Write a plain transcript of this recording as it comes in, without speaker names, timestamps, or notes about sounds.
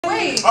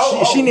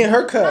She need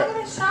her cut. I'm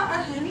gonna shout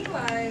at her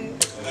anyway.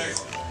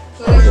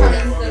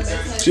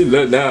 She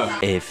looked down.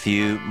 A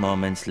few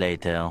moments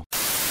later.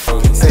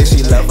 Say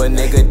she love a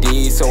nigga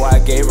D, so I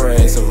gave her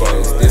as a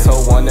rose. This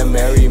hoe wanna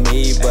marry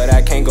me, but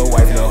I can't go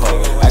wife no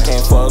hoe. I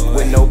can't fuck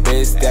with no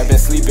bitch that been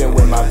sleeping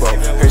with my bro.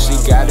 Heard she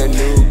got a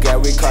new guy,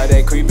 we call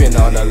that creeping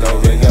on the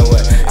low. But get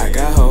what? I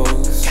got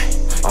hoes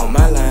on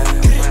my line.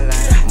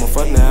 I'ma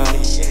fuck now.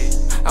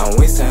 I don't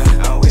waste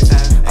time.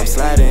 I'm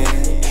sliding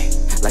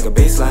like a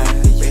baseline.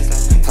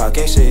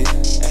 Talking shit,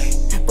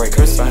 break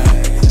her spine.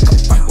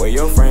 Where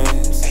your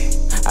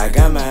friends? I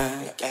got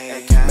mine.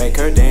 Make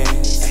her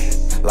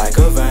dance like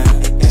a vine.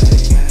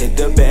 Hit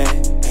the bed,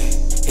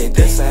 hit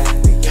the side.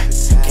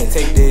 Can't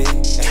take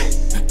this,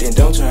 then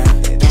don't try.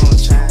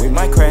 We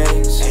might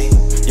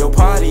crash your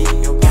party.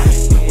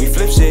 We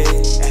flip shit,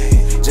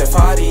 Jeff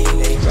Hardy.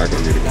 I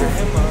can get it quick.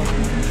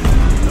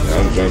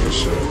 I'm drunk as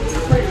shit.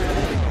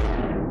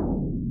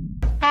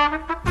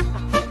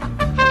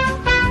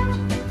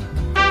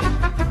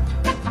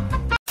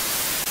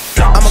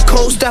 I'm a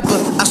cold stepper,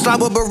 I slide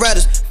with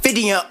Berettas.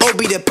 50 and OB,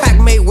 the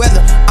pack made weather.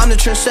 I'm the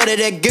trendsetter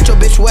that get your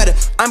bitch wetter.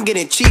 I'm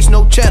getting cheese,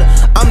 no cheddar.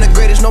 I'm the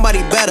greatest, nobody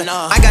better.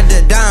 I got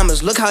the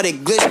diamonds, look how they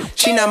glitch.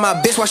 She not my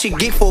bitch, why she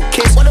geek for a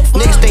kiss?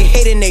 Niggas they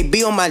hating, they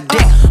be on my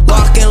dick.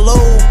 Lock and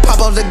load, pop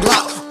off the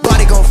Glock.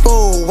 Body gon'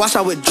 fold, watch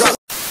how it drop.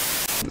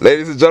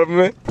 Ladies and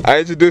gentlemen, I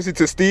introduce you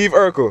to Steve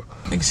Urkel.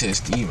 Nigga said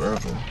Steve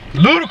Urkel.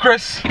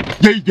 Ludacris.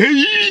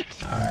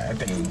 Yeah. Alright, I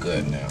think we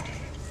good now.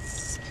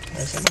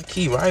 That's my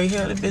key right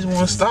here. The bitch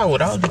wanna start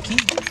without the key.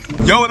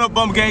 Yo, what up,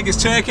 Bump Gang?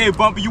 It's Chad K.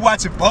 Bumper. You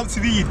watching Bump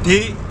TV, you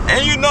dig?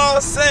 And you know what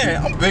I'm saying?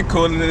 I'm been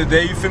cooling in the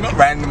day, you feel me? I'm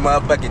riding the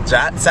motherfucking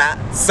drop top,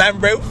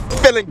 sunroof,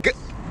 feeling good.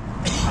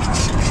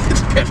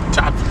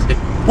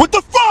 What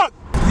the fuck?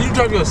 Did you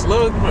drop your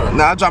slug, bro?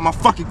 Nah, I dropped my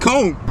fucking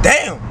cone.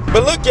 Damn.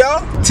 But look,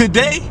 y'all.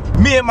 Today,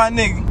 me and my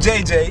nigga,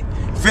 JJ,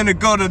 finna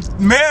go to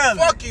Maryland.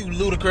 Fuck you,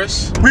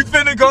 Ludacris. We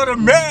finna go to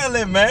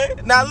Maryland,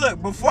 man. Now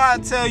look, before I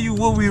tell you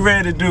what we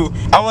ready to do,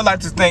 I would like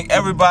to thank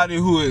everybody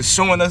who is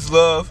showing us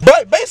love.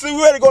 But basically,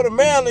 we ready to go to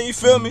Maryland, you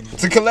feel me?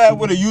 To collab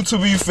with a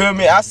YouTuber, you feel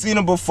me? I seen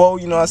him before,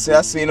 you know what I say?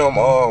 I seen him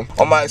on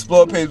my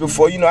Explore page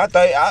before. You know, I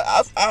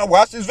thought I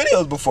watched his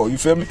videos before, you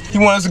feel me? He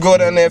wanted us to go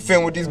down there and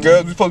film with these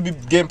girls. We supposed to be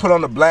getting put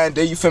on the blind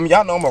date, you feel me?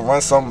 Y'all know I'm gonna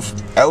run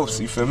something else,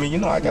 you feel me? You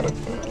know, I gotta...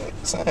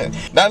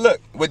 Now look,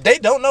 what they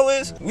don't know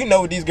is, we know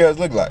what these girls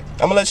look like.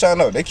 I'm gonna let y'all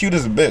know, they cute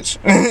as a bitch.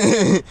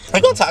 I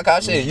gonna talk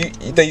our shit.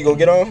 You think you gonna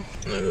get on?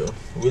 Nigga,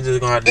 we just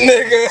gonna have to...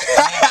 Nigga.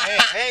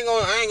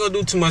 I ain't gonna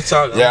do too much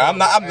talking. Yeah, I'm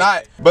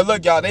not. But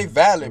look, y'all, they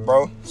valid,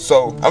 bro.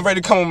 So, I'm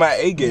ready to come with my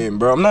A game,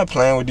 bro. I'm not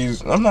playing with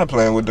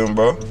them,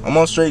 bro. I'm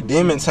on straight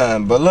demon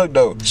time. But look,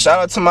 though, shout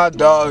out to my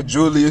dog,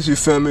 Julius, you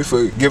feel me,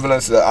 for giving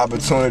us the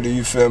opportunity,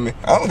 you feel me.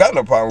 I don't got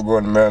no problem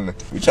going to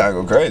Maryland. We trying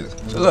to go crazy.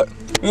 So, look.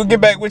 We'll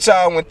get back with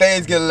y'all when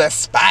things get a little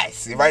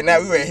spicy. Right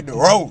now, we ready to hit the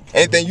road.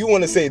 Anything you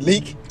want to say,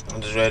 Leak? I'm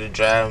just ready to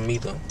drive and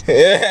meet them.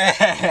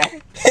 Yeah.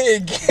 He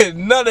ain't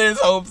getting none of his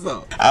hopes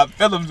up. I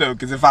feel him though,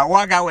 because if I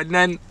walk out with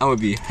nothing, I'm going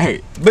to be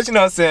hurt. But you know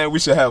what I'm saying? We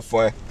should have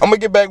fun. I'm going to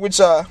get back with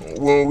y'all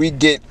when we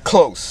get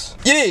close.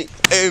 Yeah.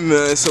 Hey,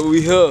 man, so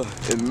we here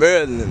in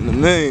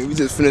Maryland, man. We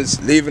just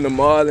finished leaving the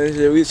mall and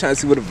shit. We was trying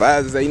to see what the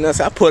vibes is at. You know what I'm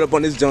saying? I pulled up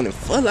on this joint and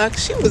Foot Locker.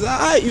 She was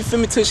alright, you feel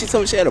me? Till she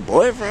told me she had a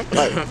boyfriend.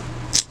 Like,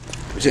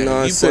 you know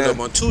what I'm saying? You put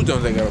up on 2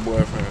 joints that got a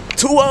boyfriend.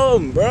 2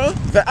 of them, bro.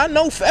 I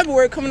know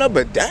February coming up,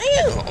 but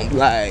damn,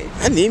 like,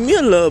 I need me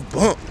a little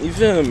bump. You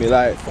feel me?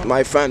 Like, I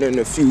might find her in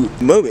a few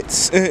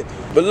moments.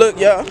 But look,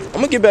 y'all, I'm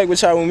gonna get back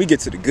with y'all when we get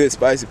to the good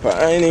spicy part.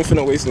 I ain't even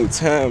finna waste no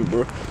time,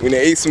 bro. We done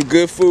ate some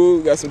good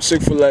food, got some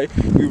Chick-fil-A.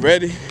 We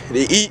ready to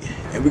eat,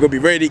 and we gonna be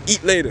ready to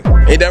eat later.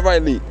 Ain't that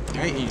right, Lee?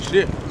 I ain't eat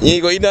shit. You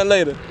ain't gonna eat nothing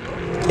later?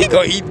 He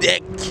gonna eat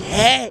that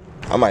cat.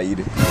 I might eat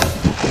it.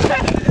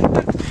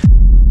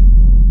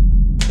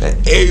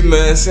 Hey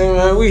man, say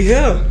man, we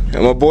here.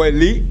 And my boy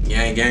Lee.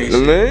 Gang.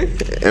 Man.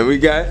 And we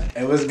got.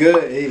 Hey, what's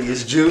good? Hey,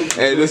 it's Juke.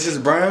 Hey, this is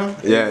Brown.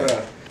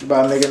 Yeah. You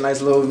about to make a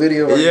nice little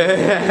video right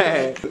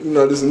Yeah. You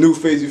know, this is a new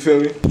face, you feel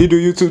me? He do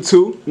YouTube too.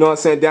 You know what I'm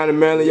saying? Down in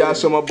Maryland, y'all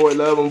show my boy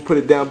love. I'm gonna put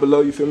it down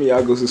below, you feel me?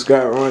 Y'all go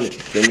subscribe on it.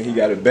 Feel me? He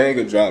got a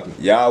banger dropping.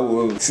 Y'all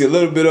will see a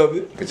little bit of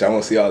it, but y'all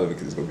won't see all of it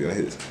because it's gonna be on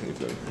his. You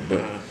feel me?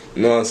 But,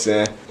 you know what I'm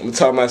saying? I'm gonna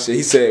talk my shit.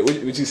 He said,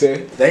 what you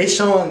saying? They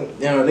showing,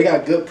 you know, they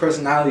got good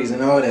personalities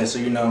and all that, so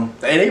you know,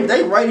 they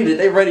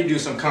ready to do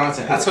some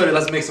content. I told her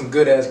let's make some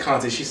good ass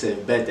content. She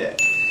said, bet that.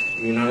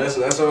 You know,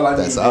 that's all I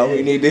need. That's all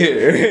we need to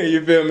hear.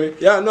 You feel me?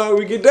 Y'all know how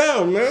we get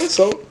down, man.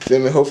 So, feel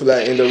me? Hopefully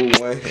I end up with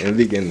one and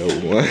Lee end up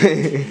with one.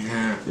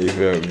 You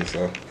feel me?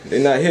 So,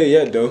 they're not here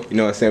yet though. You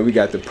know what I'm saying? We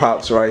got the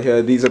props right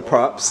here. These are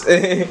props.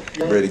 Ready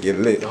to get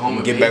lit.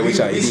 Get back with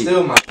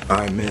y'all.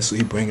 Alright, man. So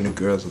he bringing the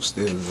girls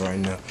upstairs right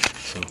now.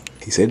 So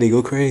he said they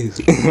go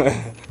crazy.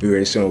 We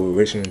ready to show what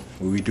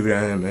we do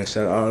down there, man.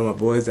 Shout out all of my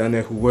boys down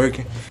there who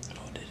working.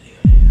 Oh,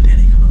 there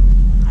they go.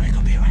 Alright,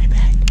 gonna be right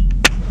back.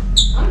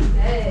 I'm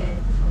dead.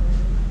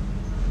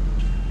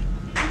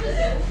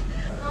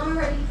 I'm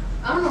ready.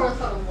 I don't know where the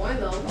fuck I'm going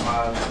though.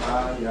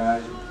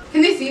 Yeah.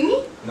 Can they see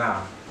me?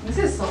 Nah. This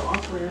is so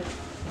awkward.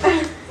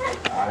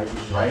 Alright, you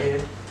just right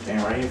here.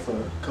 Stand right here for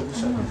a couple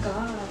seconds. Oh my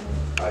god.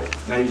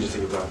 Alright, now you just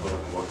take a drop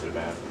and walk to the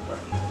bathroom.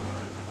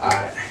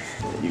 Alright,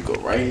 you go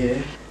right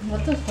here.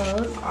 What the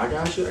fuck? I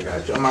got you. I'm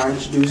gonna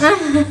introduce you.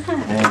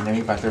 And then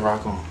we about to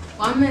rock on.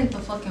 Well, I'm in the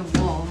fucking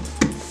wall.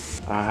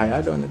 Alright, how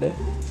y'all doing today?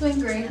 Doing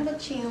great. How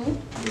about you?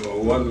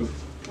 Doing wonderful.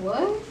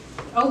 What?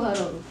 Oh, hold up.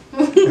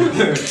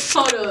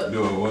 Hold up.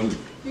 Doing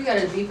wonderful. You got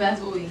a deep ass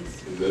voice.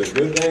 Is that a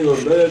good thing or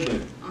a bad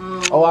thing?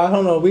 Oh, I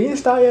don't know. We ain't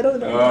started yet.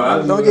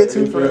 Don't get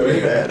too further.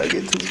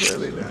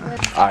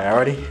 Alright,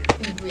 ready?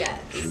 Yes.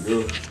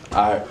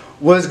 Alright,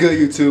 what's good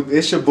YouTube?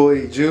 It's your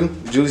boy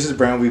Julius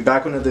Brown. We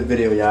back with another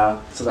video, y'all.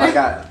 So I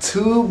got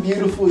two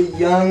beautiful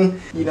young,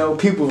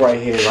 people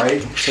right here,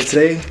 right? So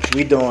today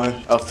we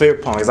doing a fear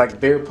pong. It's like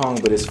beer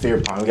pong, but it's fear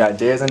pong. We got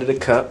dares under the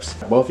cups.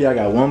 Both of y'all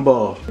got one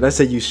ball. Let's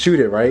say you shoot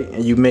it, right?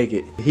 And you make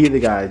it. He either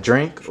gotta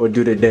drink or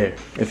do the dare.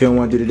 If he don't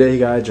want to do the dare, he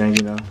gotta drink,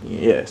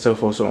 Yeah, so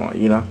forth, so on,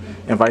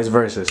 and vice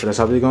versa. So that's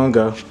how they're gonna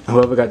go.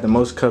 Whoever got the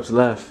most cups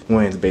left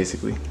wins,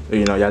 basically. Or,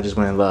 y'all just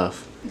win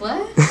love.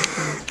 What?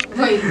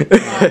 Wait.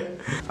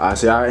 Alright,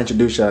 so y'all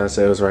introduce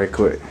yourselves right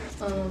quick.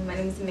 My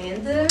name is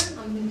Amanda.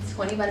 I'm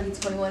 20, about to be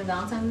 21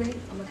 Valentine's Day.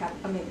 I'm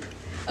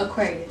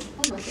Aquarius.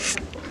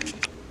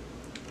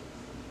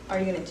 Are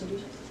you gonna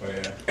introduce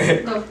yourself? Oh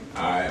yeah. Go.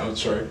 Alright, I'm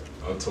Trey.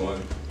 I'm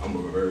 20. I'm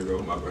a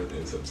Virgo. My birthday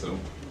in September.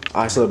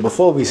 Alright, so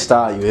before we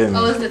start, you hear me?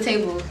 Oh, it's the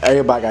table.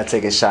 Everybody gotta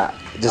take a shot,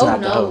 just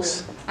not the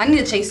host. I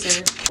need a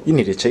chaser. You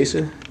need a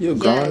chaser? You a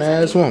grown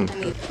ass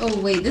woman. Oh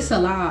wait, this is a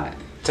lot.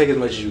 Take as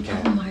much as you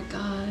can. Oh my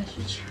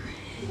gosh.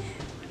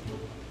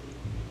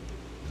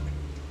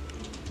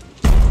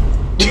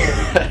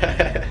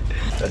 That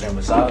name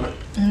was solid.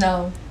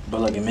 No.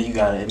 But look, it make you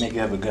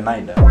have a good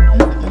night though. Alright,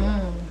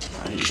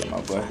 you go, my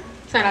boy.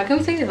 Sorry, now, can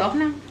we take this off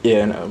now?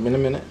 Yeah, no, in a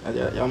minute.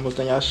 Y'all almost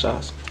done y'all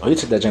shots. Oh, you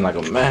took that drink like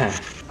a man.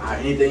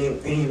 Alright,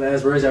 any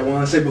last words y'all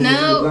want to say before we do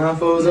the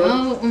blindfolds up?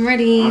 No, I'm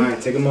ready.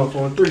 Alright, take them off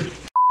on 3.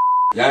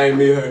 Y'all ain't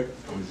meet her.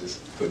 I'm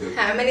just put it.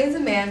 Hi, my name is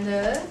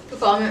Amanda. You can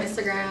follow me on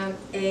Instagram,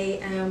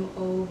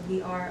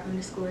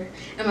 AMOVR_.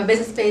 And my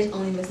business page,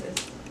 Only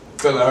Mrs.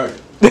 Tell her.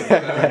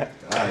 Alright,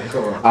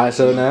 come on. Alright,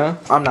 so now,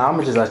 I'm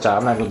gonna just let y'all.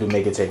 I'm not gonna do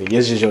make it take it.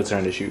 It's just your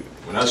turn to shoot.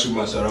 When I shoot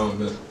my shot, I don't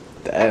miss.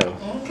 The L.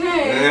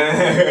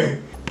 Okay.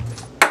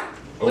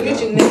 Look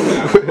at you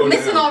missing.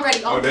 Missing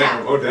already. All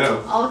cap. Oh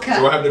damn. All cap.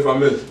 So what happens if I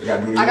miss? I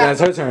gotta do it again. That's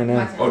her turn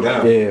now. Oh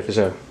damn. Yeah, for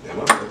sure.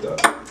 Damn, I fucked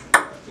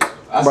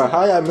up. Bro,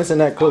 how y'all missing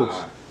that close?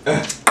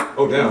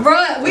 Oh damn.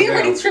 Bruh, we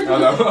already tripping.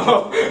 Hold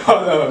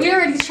on. We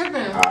already tripping.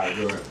 Alright,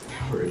 go ahead.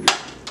 Ready.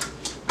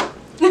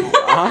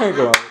 I ain't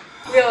going.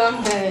 Yo,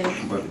 I'm dead.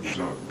 I'm about to be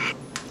drunk.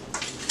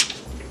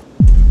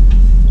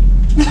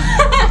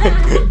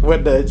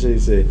 What did Jay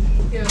say?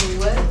 Yo,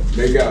 what?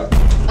 Make out.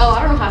 Oh,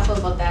 I don't know how I feel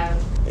about that.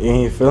 You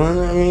ain't feeling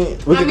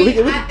it? I mean,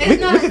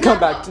 we could come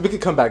back. We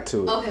could come back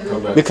to it.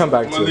 Okay, We come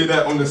back I'm to gonna leave it.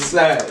 that on the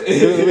side.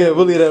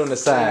 We'll leave that on the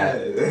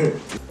side.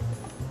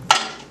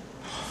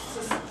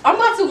 I'm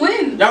about to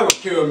win. Y'all gonna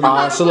kill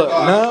me. So look,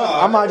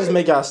 now I might just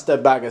make y'all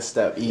step back a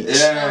step each.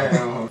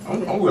 Yeah.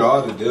 I'm with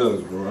all the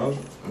deals, bro.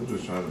 I'm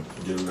just trying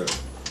to get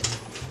it.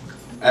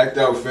 Act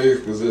out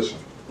Faith's position.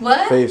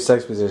 What? Favorite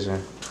sex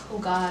position. Oh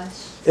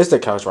gosh. It's the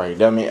couch right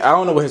there. I mean, I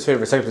don't know what his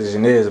favorite sex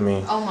position is. I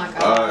mean, Oh my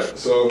god. Alright,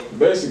 so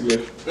basically,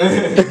 you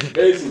gotta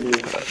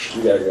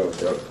go with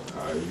couch.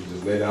 Alright, you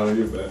just lay down on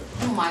your back.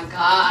 Oh my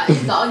god. You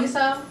saw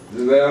yourself?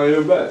 Just lay on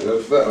your back.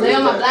 Lay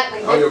on my back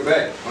like On your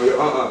this? back. On your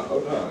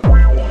hold on.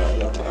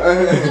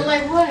 I'm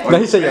like what? no,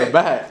 he said your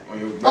back. On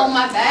your back. Oh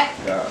my back?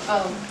 Yeah.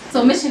 Oh.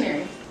 So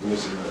missionary.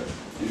 Listen, man.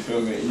 You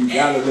feel me? You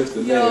gotta lift the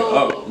leg Yo,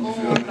 up. You oh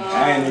feel my me? God.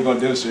 I ain't even gonna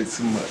demonstrate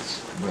too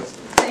much. But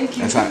Thank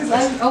you. That's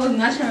how- I was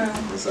not trying.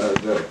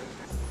 besides that.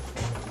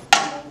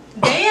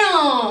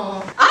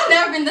 Damn. I've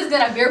never been this good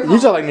at beer pong. You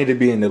just like need to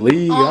be in the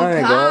league. Oh, I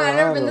ain't God, I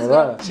never been this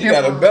gonna lie. good. She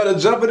got a better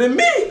jumper than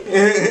me.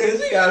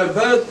 She got a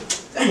better.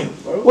 Damn,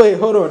 bro. Wait,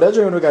 hold on. That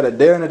joint don't got a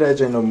dare in that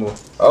joint no more.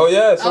 Oh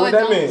yeah. So Oh, what it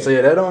that don't. mean? So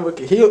yeah, that don't.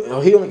 He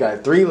only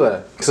got 3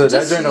 left. So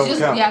that joint don't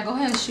count. Yeah, go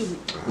ahead and shoot.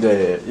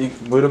 Yeah. You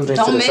move them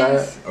drinks to Don't the miss.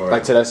 side, Alright.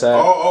 like to that side.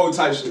 Oh,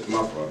 type shit.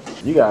 My fault.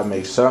 You gotta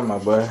make something, my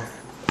boy.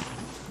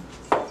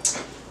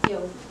 Yo.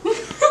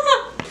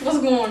 What's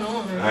going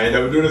on? I ain't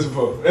never do this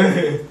before.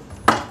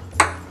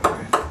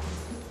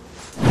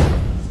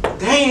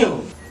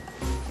 Damn.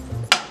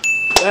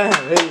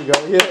 Damn. There you go.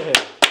 Yeah.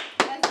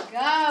 Let's go.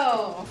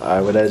 All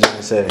right. What that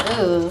joint say?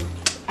 Ugh.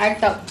 I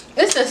thought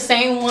it's the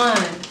same one.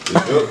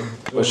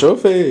 What's your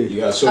fave?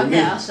 You gotta show me.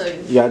 Okay, I'll show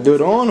you. You gotta do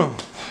it on him.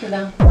 Sit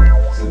down.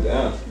 Sit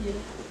down.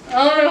 I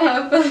don't know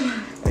how I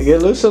feel.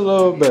 Get loose a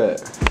little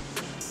bit.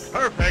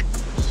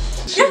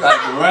 She like a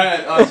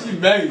rat. Oh, she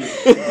Megan.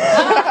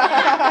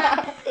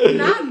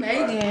 Not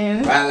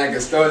Megan. Ride like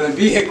a stolen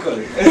vehicle. I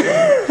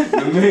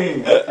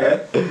mean,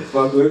 okay.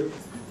 Fuck with.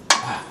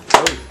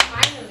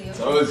 Finally.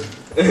 Told you.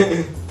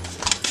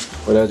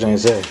 What that joint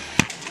say?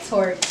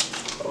 Twerk.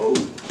 Oh.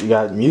 You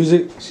got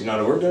music? She know how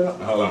to work that out?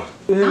 Hold on.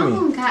 You I hear me?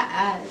 don't got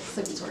ass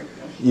to be twerking.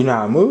 You know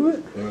how to move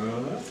it?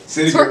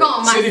 City Twerk girl.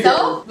 on City girl.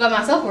 myself? By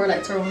myself or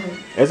like twerk on him?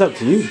 It's up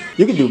to you.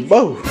 You can do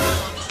both.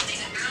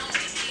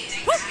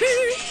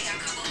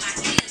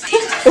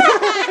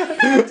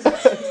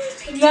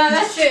 Nah,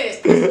 that's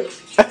it.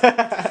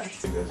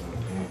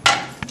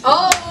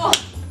 Oh.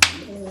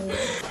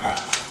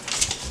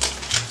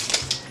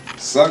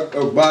 Suck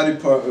a body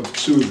part of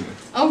choosing.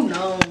 Oh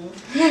no.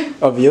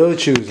 Of your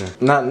choosing.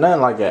 Nothing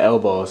like an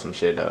elbow or some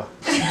shit though.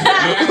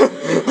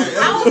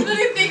 I was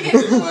really thinking.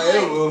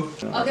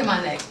 Okay,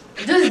 my neck.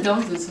 Just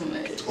don't do too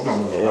much.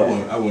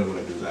 I wouldn't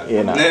want to do that.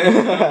 Yeah, nah. I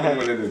wouldn't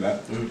want to do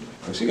that.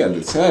 Oh, she got to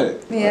do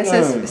tatted. Yeah, it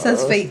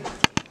says fate.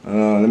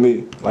 Let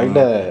me. Like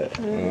that.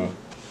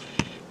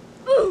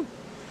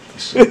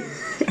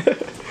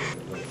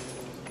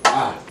 I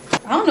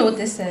don't know what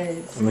this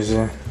says. Let me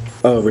see.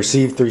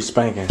 Receive 3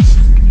 spankings.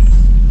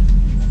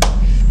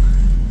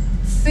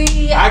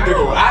 See, I give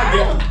her 1.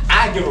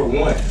 I give her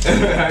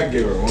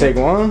 1. Take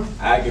 1?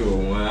 I give her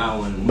 1. I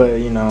want. But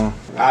you know.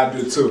 I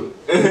do 2.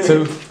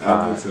 2?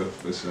 I do 2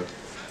 for sure.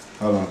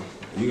 Hold on.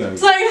 You got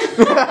it's like,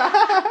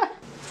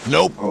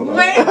 Nope. Hold on.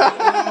 wait. Hold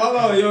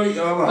on. Hold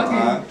on.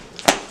 Okay.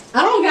 I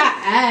don't got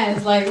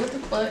ass. Like, what the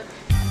fuck?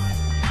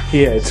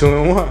 He had 2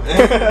 and 1.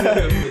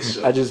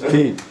 I just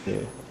peed.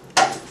 Yeah.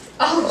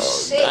 Oh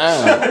shit.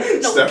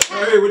 Damn. Step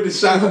Curry with the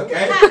shot,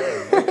 okay?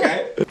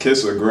 Okay.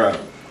 Kiss or grab.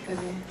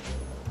 Okay.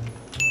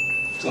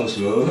 So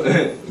slow.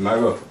 Might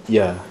go.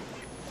 Yeah.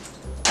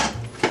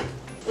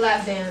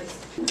 Lap dance.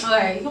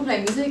 Alright, you can play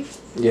music?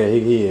 Yeah,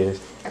 he is.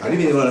 I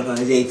didn't even want to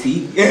find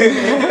JT.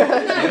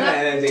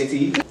 JT.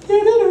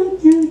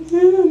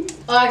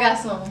 Oh, I got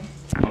some.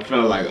 I'm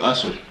feeling like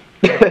Usher.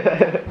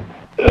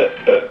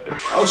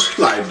 Oh,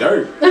 she like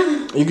dirt.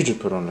 You could just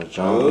put on the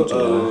jump.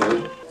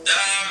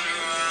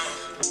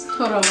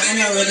 Hold on, I'm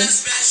not ready.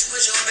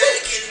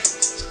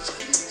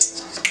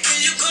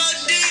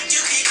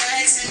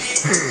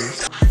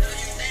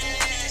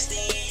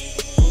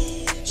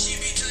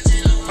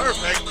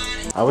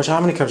 I wish,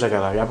 how many cups I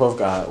got? Like, y'all both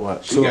got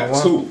what? 2 and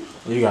 1? 2.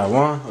 You got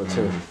 1 or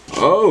 2?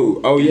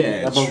 Oh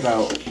yeah. Y'all both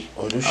got.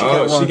 Oh, this she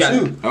Oh, got 1 she got.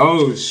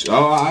 too.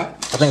 Alright.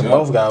 I think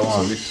both got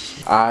 1.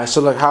 Alright,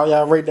 so like, how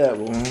y'all rate that?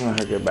 Well, I'm gonna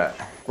her get back.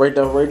 Rate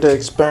the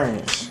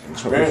experience.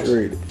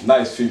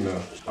 Nice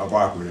female. I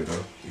rock with it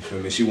though. You feel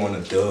me? She won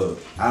a dub.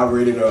 I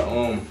rated her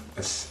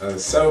a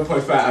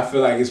 7.5. I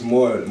feel like it's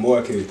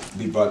more could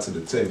be brought to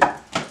the table.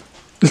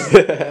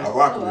 I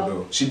rock with her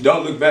though. She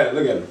don't look bad.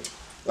 Look at her.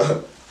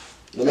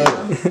 Look at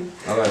her.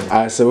 I like her.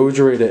 Alright, so what would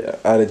you rate it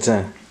out of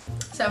 10?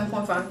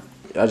 7.5.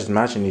 Y'all just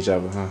matching each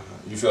other, huh?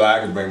 You feel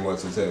like I could bring more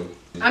to the table?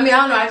 I mean, I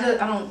don't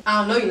know. I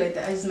don't know you like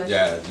that. I just met you.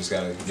 Yeah, just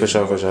gotta. For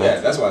sure.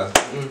 Yeah, that's why.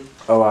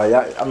 Oh,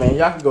 y'all, I mean,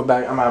 y'all can go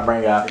back. I might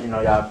bring y'all, you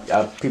know,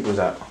 y'all people's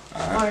out.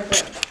 Alright,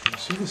 bet.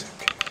 She was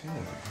okay.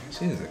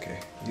 She was okay.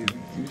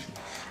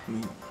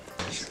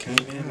 She came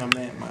in,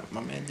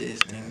 my man did his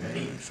thing,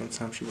 man.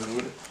 Sometimes she wasn't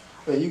with it.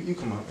 But you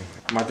come up.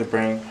 I'm about to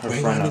bring her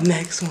friend up.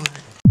 Next one.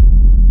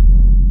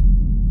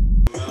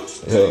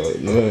 Yeah,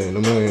 no.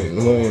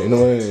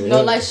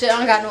 No, like shit, I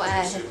don't got no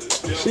ass.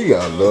 She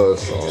got love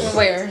songs.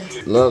 Where?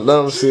 Let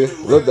them see.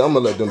 I'm gonna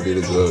let them be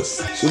the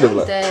judge. She look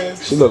like. Dead.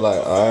 She look like.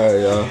 Alright,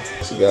 y'all.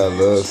 She got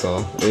love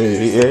song.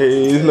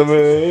 Hey,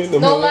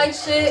 No, like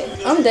shit.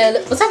 I'm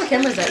dead. What type of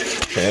camera is that?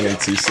 Canon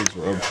T6,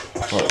 bro. I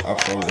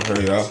fuck with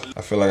her, y'all.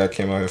 I feel like I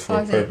came out here for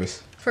a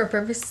purpose. For a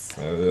purpose?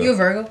 Yeah. You a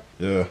Virgo?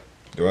 Yeah.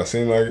 Do I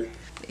seem like it?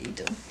 Yeah, you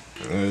do.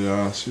 Yeah,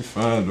 y'all. She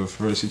fine though.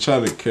 First, she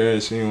tried to carry.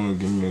 She didn't want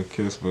to give me a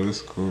kiss, but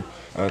it's cool.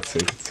 I'll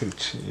take it to the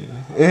chin.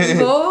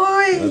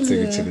 Boy. I'll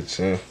take it to the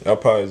chin. Y'all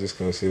probably just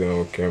couldn't see that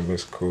on camera, but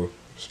it's cool.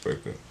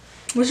 Respect it.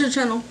 What's your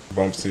channel?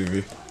 Bumps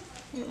TV.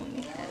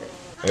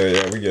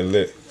 Yeah, we get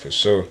lit for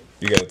sure.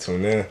 You gotta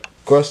tune in.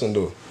 Question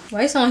though.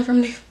 Why you sound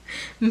like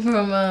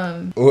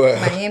What?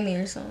 Miami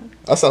or something?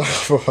 I sound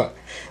like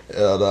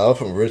I'm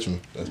from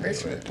Richmond. That's me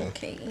Richmond, right there.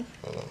 okay.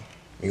 Hold on.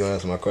 You gonna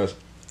answer my question?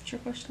 What's your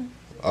question?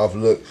 Off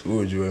looks, what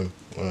would you rate?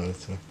 1 out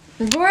of 10.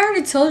 Bro, I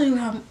already told you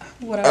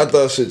what I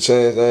thought shit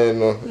changed. I didn't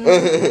know.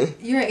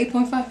 You're at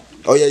 8.5.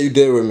 Oh yeah, you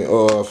did with me.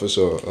 Oh, for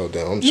sure. Oh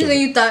damn, I'm You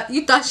tripping. think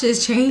you thought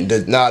shit's changed?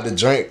 The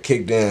drink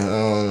kicked in. I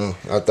don't know.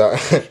 I thought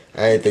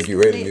I didn't think you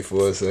rated me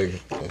for a second.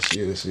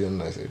 Yeah, she a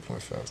nice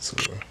 8.5 too,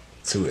 bro.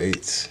 2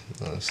 8s.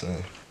 You know what I'm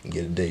saying? You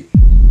get a date.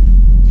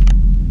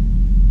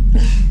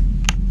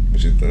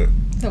 What you think?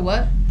 So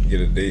what? You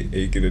get a date.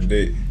 8 get a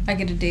date. I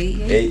get a date.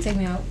 Yeah, 8. take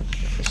me out.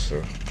 For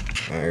sure.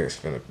 I ain't gonna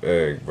spend a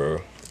bag,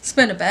 bro.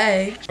 Spend a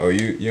bag. Oh,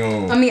 you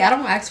don't. I mean, I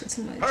don't ask for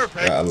too much.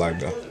 Yeah, I like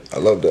that. I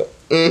love that.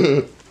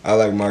 I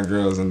like my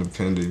girls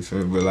independent, you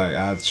feel me? But like,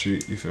 I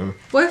treat, you feel me?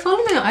 Boy,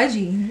 follow me on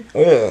IG.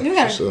 Oh yeah. You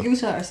gotta for sure. give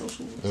each other our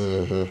socials.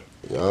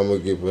 Yeah, I'm gonna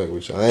get back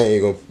with you. I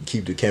ain't gonna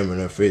keep the camera in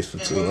her face for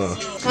too long.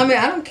 I mean,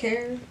 I don't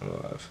care.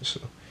 Alright, for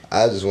sure.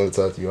 I just want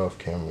to talk to you off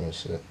camera and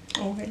shit.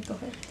 Okay, go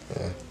ahead.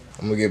 Yeah.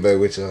 I'm gonna get back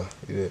with y'all.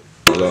 You did.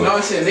 No,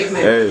 it's your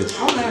nickname.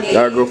 Hey,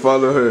 y'all go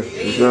follow her.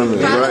 You feel me?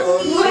 Right?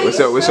 What's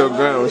your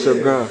gram? What's your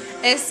gram?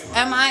 It's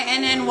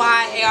MINNYARIA.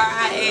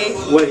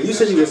 Wait, you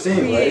said you were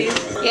singing, right?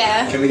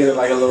 Yeah. Can we get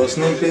like a little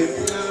sneak peek?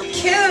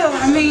 Cute.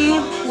 I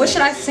mean, what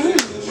should I sing?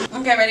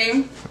 Okay,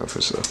 ready? Oh,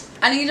 for sure.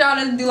 I need y'all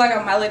to do like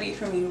a melody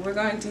for me. We're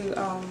going to do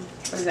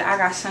what is it? I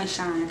Got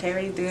Sunshine. Okay,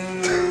 ready?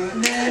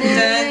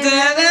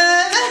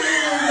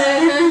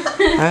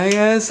 I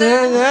got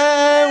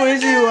sunshine.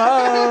 wish you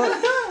all.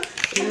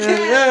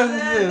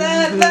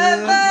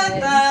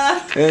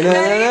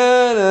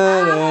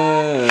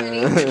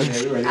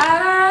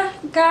 I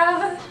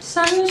got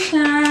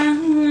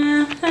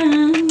sunshine.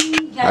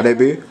 How they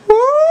be?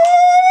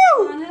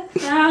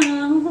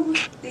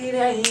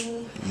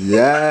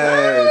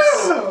 Yes.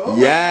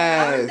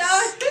 Yes.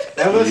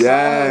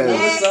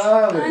 Yes.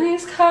 When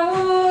it's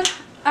cold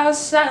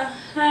outside,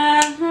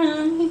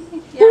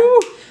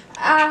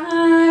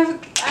 I've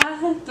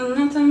got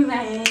nothing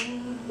man.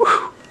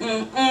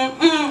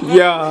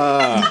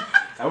 Yeah.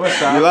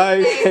 You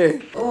like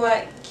it?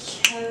 What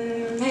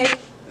can make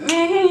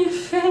me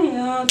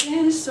feel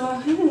this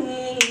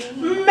way?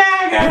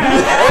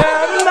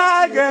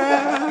 My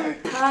girl.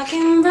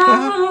 Talking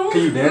about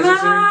Can you dance my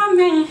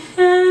man,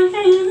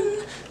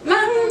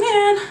 my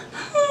man.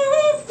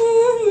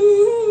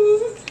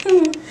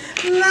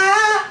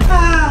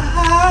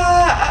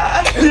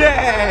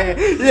 Yeah.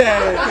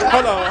 Yeah.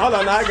 Hold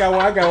on. Now I got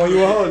one. You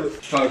want to hold it?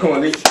 Hold on, come on,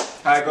 Nick.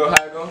 How it go? You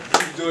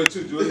do it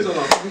too. Hold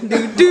on.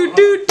 Do.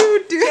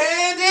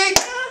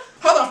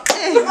 Hold on.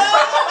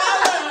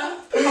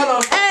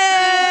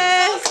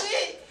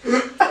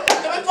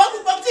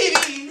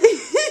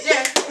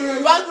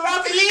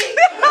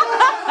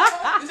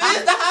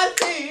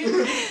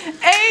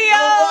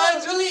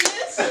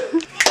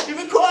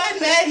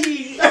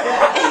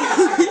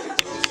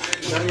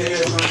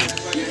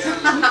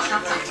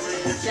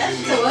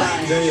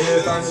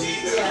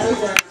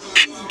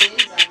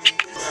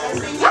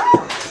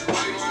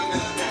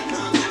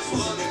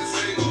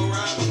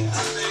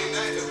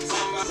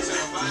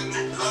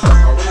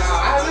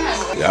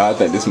 Yeah, I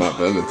think this is my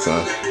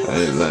Valentine. I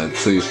ain't lying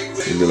to you.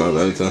 You be my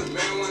Valentine.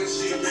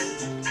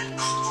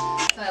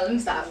 Let me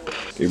stop.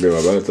 You be my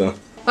Valentine.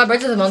 My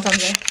birthday's a Valentine's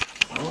Day.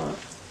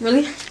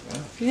 Really?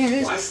 Yeah, it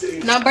is.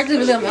 No, my birthday's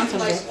really on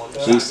Valentine's Day.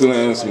 So you still ain't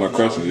answer my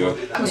question, yo.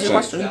 What's your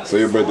question? So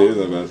your birthday is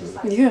on Valentine's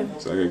Day. Yeah.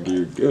 So I gotta give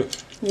you a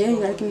gift. Yeah, you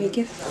gotta give me a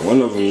gift.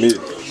 One of them me. The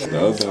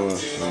other one, I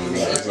don't know.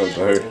 It's up to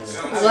her.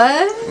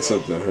 What? It's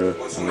up to her.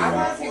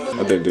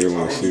 I think they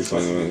want to see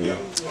something like that.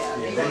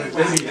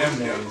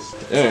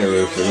 That ain't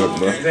really for her,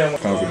 bro.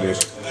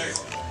 Confidential.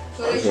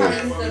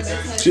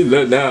 She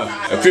let down.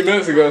 A few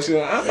minutes ago, she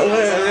was like,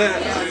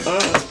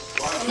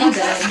 I'm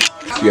done.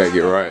 you gotta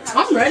get right.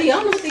 I'm ready. I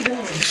don't know what they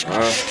doing.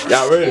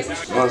 Y'all ready? You know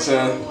what I'm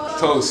saying?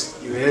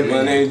 Toast.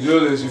 My name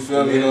Julius, you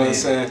feel me? You know what I'm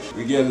saying?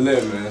 We getting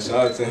lit, man.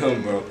 Shout out to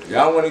him, bro.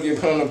 Y'all want to get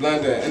put on the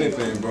blind at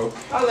anything, bro.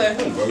 I'll let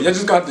him, bro. Y'all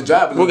just got the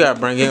job. We gotta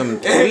bring him.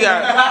 We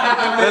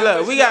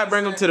gotta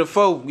bring him to the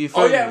folk. You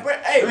feel me?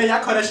 Hey, Man,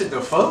 y'all call that shit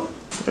the fuck?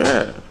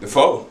 Yeah. the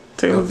foe.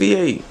 Take him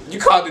V8. You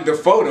called it the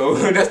photo.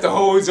 That's the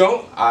whole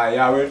zone. Alright,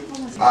 y'all ready?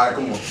 Alright,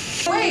 come on.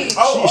 Wait,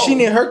 She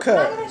need her I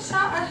cut. got a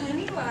shot at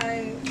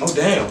anyway. Oh,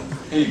 damn.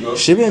 Here you go.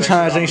 She been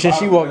trying to drink since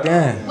she walked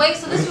in. Wait,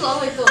 so this was all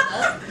the way filled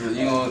up?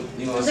 You gonna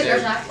Take say? our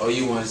shot. Oh,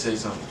 you wanna say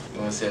something? You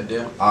wanna say a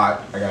deal? Alright,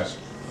 I got you.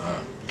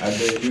 Alright. I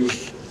dare you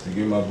to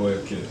give my boy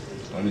a kiss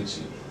on the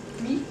cheek.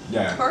 Me?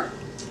 Yeah. Her?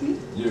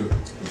 You.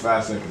 In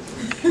 5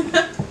 seconds. You For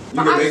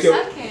can 5 make it.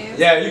 seconds?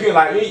 Yeah, you can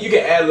like you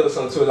can add a little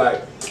something to it,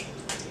 like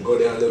go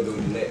down a little bit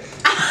with the neck.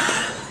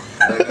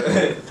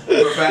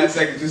 For 5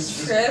 seconds,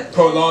 just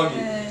prolong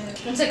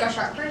it. Let's take our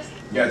shot first.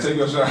 You gotta take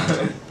your shot.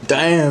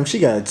 Damn, she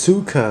got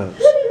 2 cups.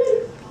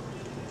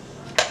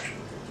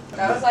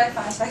 That was like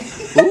 5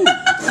 seconds.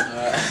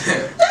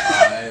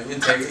 Alright, we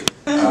take it.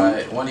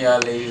 Alright, one of y'all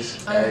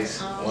ladies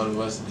ask one of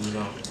us to do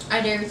something.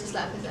 I dare you to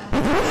slap his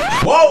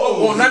ass.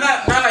 Whoa, not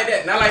like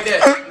that, not like that.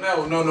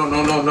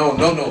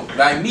 No.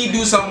 Like me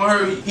do something on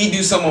her, he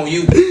do something on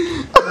you. You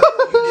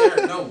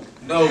dare?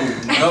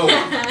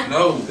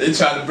 No. They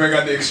trying to bring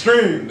out the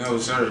extreme. No,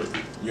 sir.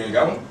 You ain't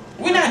got one?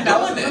 We not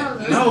doing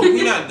that. No,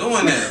 we not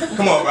doing that.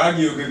 Come on, bro. I'll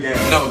give you a good game.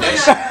 No, that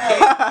shit.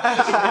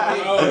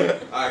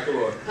 Alright, come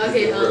on.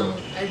 Okay,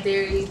 I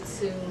dare you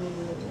to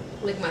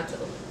lick my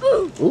toe.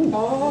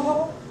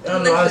 I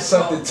know I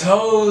suck the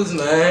toes,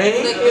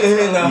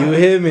 man. You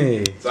hear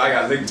me? So I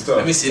gotta lick the toe.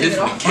 Let me see this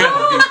from the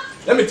camera view.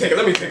 Let me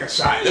take a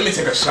shot. Lick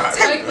the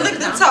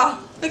toe.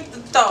 Lick the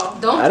toe.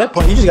 Don't. At that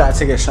point, you just gotta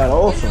take a shot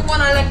off You him.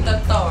 wanna lick the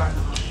toe.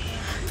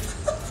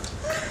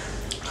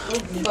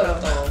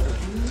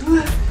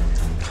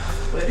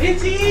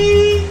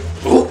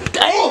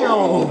 Damn!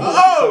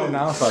 Oh!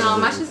 No,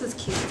 my shit is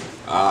cute.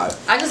 Alright.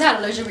 I just had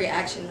an allergic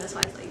reaction. That's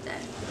why it's like that.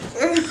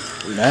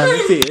 Man,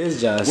 this feet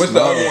is just. What's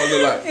the other one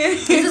look like?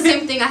 It's the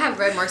same thing. I have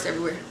red marks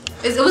everywhere.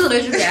 It was an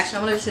allergic reaction.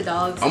 I'm allergic to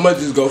dogs. I'm gonna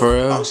just go For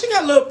real? Oh, she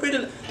got a little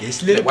pretty.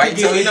 This little White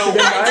toe, you know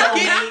white toe,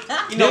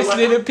 you know what?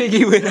 little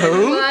piggy with her.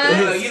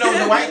 You know what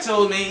the white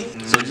toe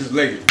mean? So just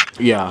lick it.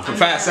 Yeah. For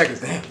 5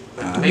 seconds, damn.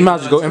 You might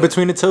just go in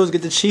between the toes,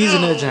 get the cheese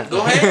in there, jam.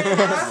 Go ahead.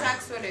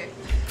 Sex with it.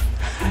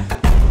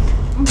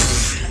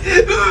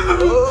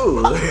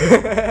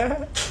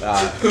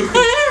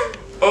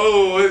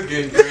 Oh, it's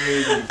getting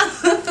crazy.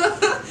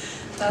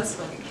 That's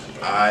funny.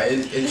 Alright,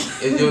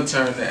 it's your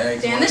turn to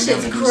ask. Damn, this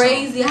shit's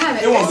crazy. I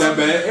haven't. It wasn't that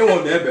bad. It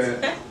wasn't that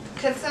bad.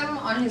 Put some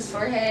on his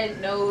forehead,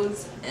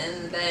 nose,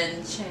 and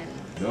then chin.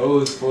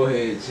 Nose,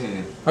 forehead,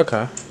 chin.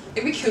 Okay.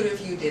 It'd be cute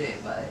if you did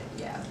it, but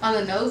yeah. On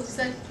the nose, you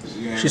said?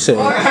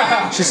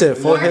 She said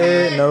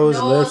forehead, nose,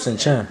 lips, and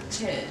chin.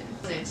 Chin.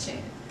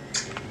 Chin.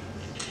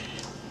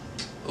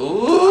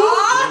 Ooh.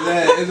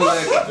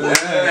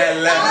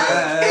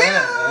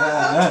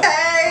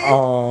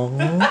 Oh.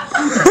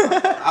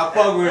 I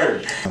fuck with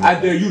her. I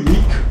dare you,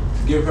 Leak, to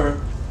give her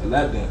a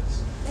lap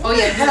dance. Oh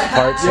yeah.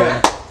 Part two.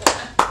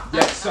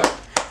 Yes, sir.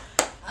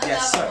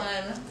 Yes, sir.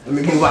 One. Let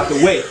me move out the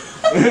way.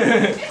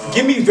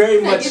 Give me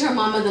very much Give her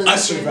mama the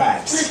Usher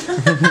vibes.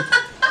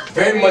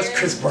 Very much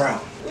Chris Brown.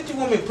 What you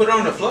want me to put her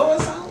on the floor or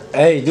something?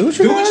 Hey, do what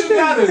you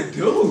gotta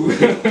do.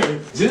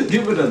 Just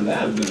give it a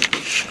lap dance.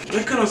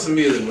 Let's cut on some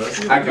music, bro.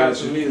 I got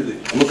some music.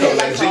 I'm gonna come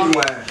like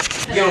Genuine.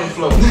 Get on the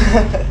floor.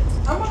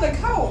 I'm on the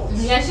couch.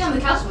 Yeah, she's on the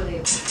couch with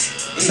it.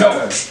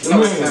 Yeah.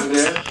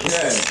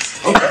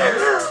 Okay.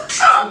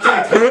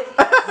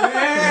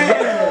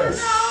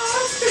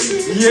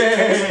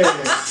 Yeah.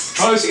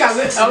 Oh, she got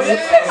lit. Oh,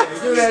 yeah.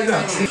 Give that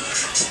down.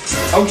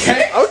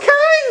 Okay.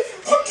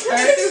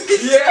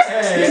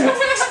 Yeah.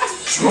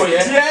 Oh,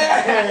 yeah.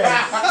 Yeah.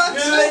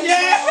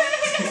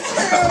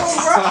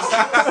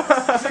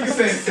 Nigga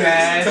say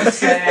sad.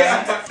 This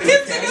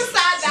nigga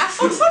side down.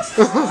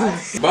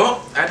 Bump,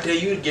 I tell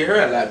you to get her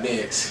a lap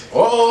dance.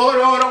 Oh,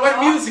 hold on. Where the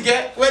music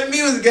at? What, give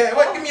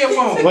me your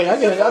phone. Wait, y'all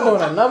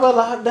doing another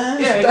lap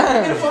dance? Yeah,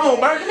 give me the phone,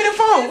 bro. Give me the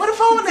phone. Where the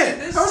phone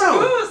at?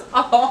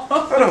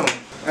 Hold on.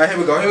 Alright, here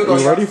we go. You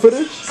ready for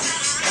this?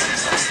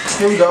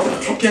 Here we go.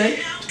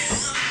 Okay.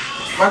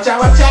 Watch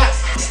out.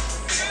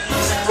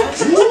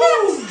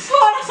 Woo!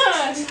 Hold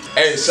on.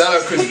 Hey, shout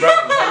out Chris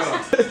Brown.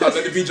 Hold on.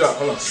 Let the beat drop.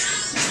 Hold on.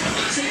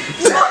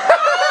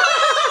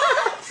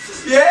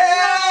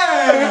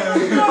 Yeah!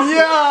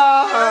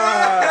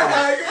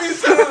 Give me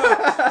some.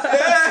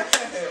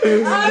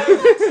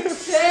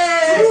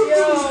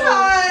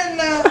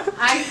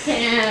 I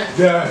can't.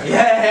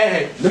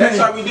 Yeah. That's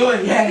how we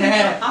doing.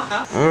 Yeah.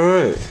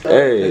 Alright.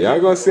 Hey, y'all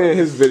gonna see in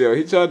his video,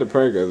 he tried to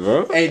prank us,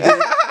 bro. Hey,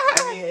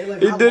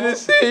 He did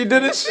his shit. I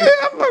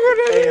fuck with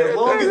that. as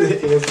long as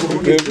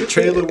it's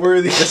trailer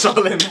worthy, that's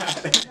all that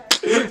matters.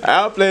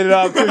 I'll play it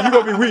out too. You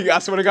gonna be weak. I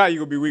swear to God, you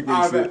gonna be weak when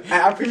you see it.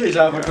 I appreciate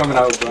y'all for coming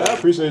out, bro. I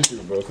appreciate you,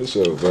 bro, for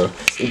sure, bro.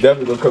 You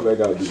definitely gonna come back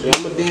out. I'm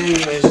gonna DM you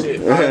that shit.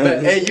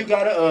 Hey, you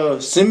gotta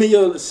send me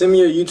your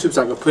YouTube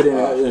so I can put it in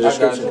the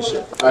description and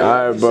shit.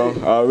 Alright, bro.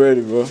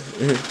 Already, bro.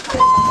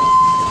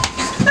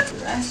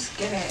 Let's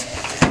get it.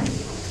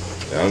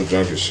 Yeah, I'm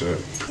drunk as shit.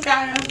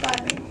 God, I'm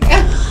funny.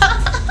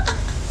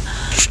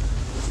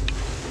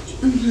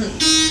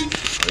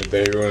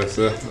 Everything you wanna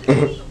say?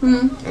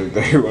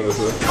 Everything you wanna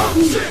say?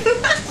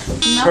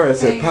 Her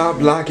said pop,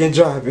 lock, and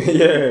drop it.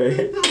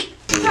 Yeah.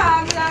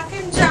 Pop, lock,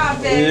 and drop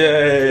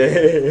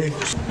it.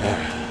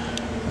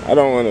 Yeah. I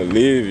don't wanna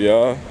leave,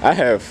 y'all. I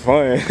had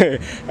fun.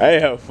 I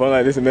ain't have fun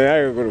like this, man.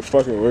 I gotta go to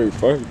fucking work.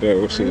 Fuck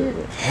that shit.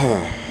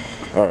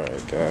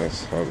 Alright,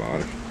 guys. Hold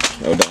on.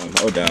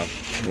 Hold down.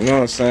 You know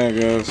what I'm saying,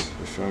 guys?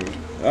 You feel me?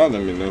 Y'all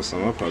let me know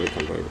something. I'll probably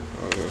come back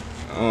out here.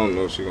 I don't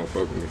know if she gonna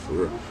fuck with me for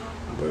real.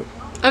 But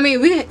I mean,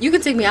 you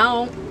can take me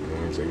out. you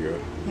want me to take you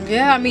out?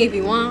 Yeah, I mean, if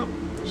you want.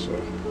 So,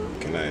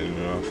 can I end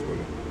it off with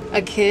it?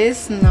 A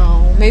kiss?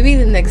 No. Maybe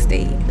the next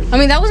date. I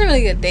mean, that wasn't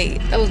really a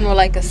date. That was more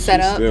like a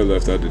setup. Still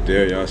left out the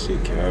dare, y'all. She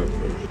can't.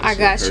 I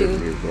got you.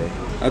 Me, bro.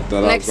 I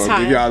thought Next I was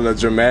gonna give time. y'all a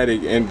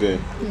dramatic ending.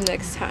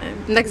 Next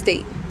time. Next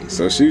date.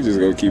 So she just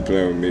gonna keep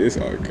playing with me. It's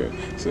all good.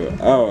 So I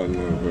don't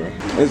know, bro.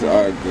 It's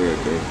all good,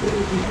 though, bro.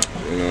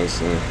 You know what I'm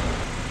saying?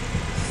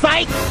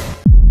 Fight!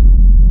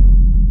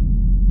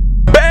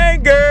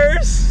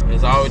 Bangers!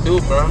 That's all we do,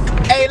 bro.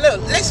 Hey,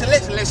 look, listen.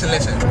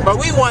 But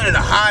we one of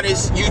the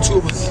hottest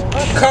YouTubers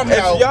coming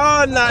out. If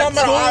y'all not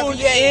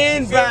tuned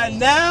in by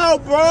now,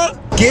 bro,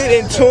 get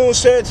in tune,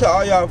 share it to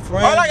all y'all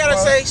friends. All I gotta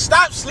bro. say,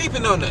 stop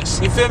sleeping on us.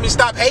 You feel me?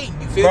 Stop hating.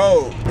 You feel me?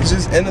 Bro, it's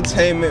just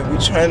entertainment. We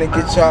trying to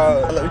get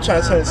y'all. We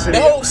trying to turn the city.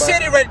 The whole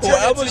city ready to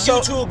turn into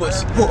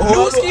YouTubers.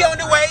 Newski on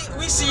the way.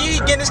 We see you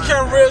getting this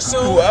camera real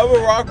soon. Whoever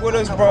rock with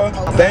us, bro,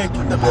 thank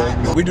you, bro.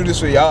 We do this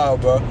for y'all,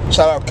 bro.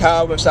 Shout out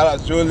Calvin, shout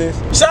out Julius.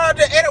 Shout out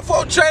to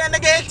 804 Trailer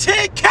nigga at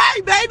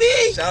 10K,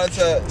 baby. Shout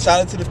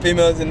out to the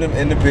females in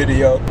the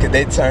video, cause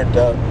they turned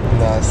up. You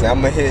know what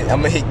I'm saying?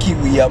 I'ma hit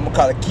Kiwi up. I'm gonna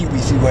call her Kiwi.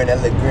 She wearing that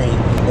little green. You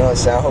know what I'm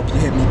saying? I hope you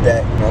hit me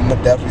back. I'm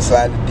gonna definitely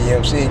slide the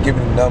DM. She ain't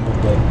giving the number,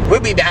 but We'll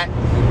be back.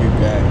 we'll be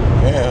back.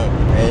 Yeah.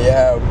 And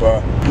yeah,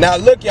 bro. Now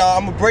look, y'all,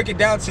 I'm gonna break it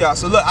down to y'all.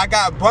 So look, I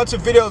got a bunch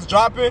of videos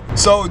dropping.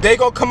 So they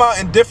gonna come out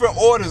in different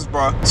orders,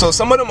 bro. So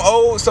some of them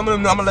old, some of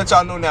them I'm gonna let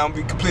y'all know now. I'm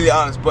gonna be completely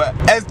honest. But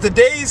as the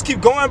days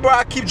keep going, bro,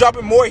 I keep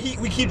dropping more heat.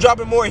 We keep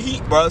dropping more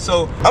heat, bro.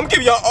 So I'm gonna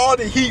give y'all all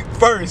the heat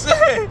first.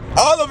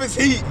 All of it's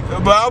heat,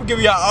 but I'm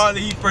giving y'all all the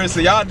heat first.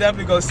 So y'all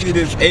definitely gonna see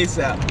this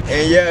ASAP.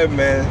 And yeah,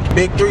 man.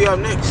 Big 3 up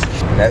next.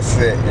 And that's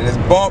it. And it's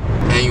Bump.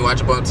 And you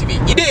watch Bump TV.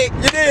 You dig?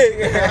 You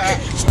dig?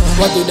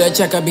 Walk through that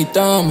check, I be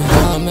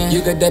thumbing.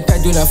 You got that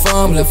pack, do that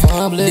fumbling.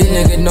 These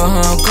niggas know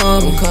how I'm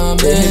coming.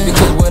 They hit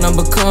because what I'm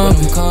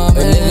becoming. A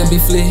nigga be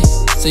flee,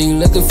 so you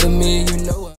looking for me, you know.